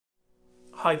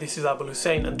Hi, this is Abul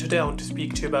Hussain, and today I want to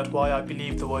speak to you about why I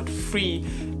believe the word free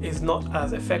is not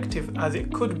as effective as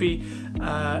it could be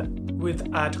with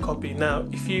ad copy. Now,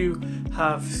 if you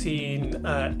have seen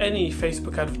any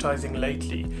Facebook advertising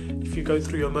lately, if you go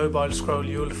through your mobile scroll,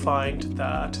 you'll find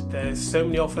that there's so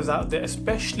many offers out there,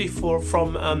 especially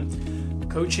from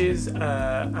coaches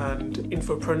and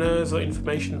infopreneurs or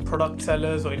information product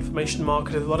sellers or information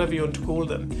marketers, whatever you want to call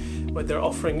them, where they're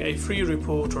offering a free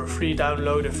report or a free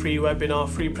download, a free webinar,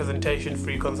 free presentation,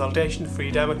 free consultation,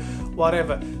 free demo,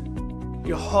 whatever.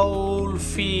 Your whole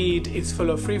feed is full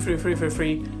of free,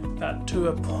 that to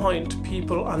a point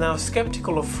people are now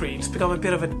skeptical of free. It's become a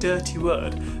bit of a dirty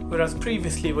word, whereas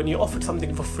previously when you offered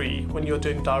something for free, when you're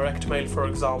doing direct mail, for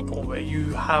example, where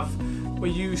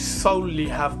you solely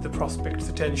have the prospect's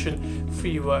attention,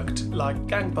 free worked like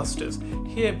gangbusters.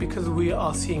 Here, because we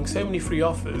are seeing so many free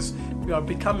offers, we are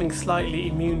becoming slightly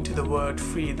immune to the word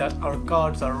free, that our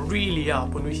guards are really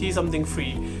up. When we see something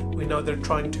free, we know they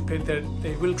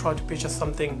will try to pitch us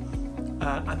something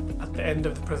at the end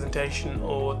of the presentation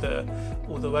or the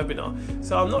webinar.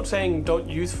 So I'm not saying don't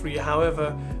use free,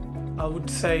 however, I would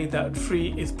say that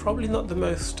free is probably not the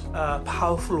most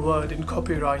powerful word in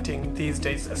copywriting these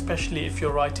days, especially if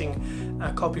you're writing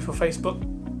copy for Facebook.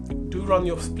 Do run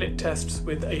your split tests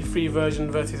with a free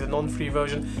version versus a non-free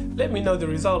version. Let me know the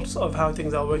results of how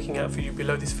things are working out for you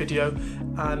below this video,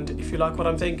 and if you like what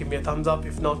I'm saying, give me a thumbs up.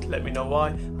 If not, let me know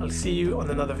why. I'll see you on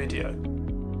another video.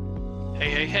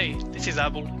 Hey, this is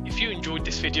Abul. If you enjoyed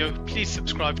this video, please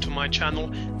subscribe to my channel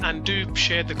and do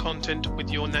share the content with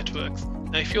your networks.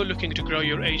 Now, if you're looking to grow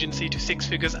your agency to 6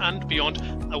 figures and beyond,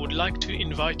 I would like to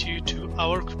invite you to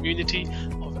our community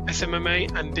of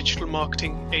SMMA and digital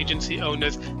marketing agency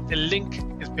owners. The link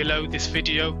is below this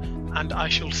video, and I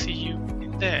shall see you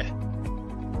in there.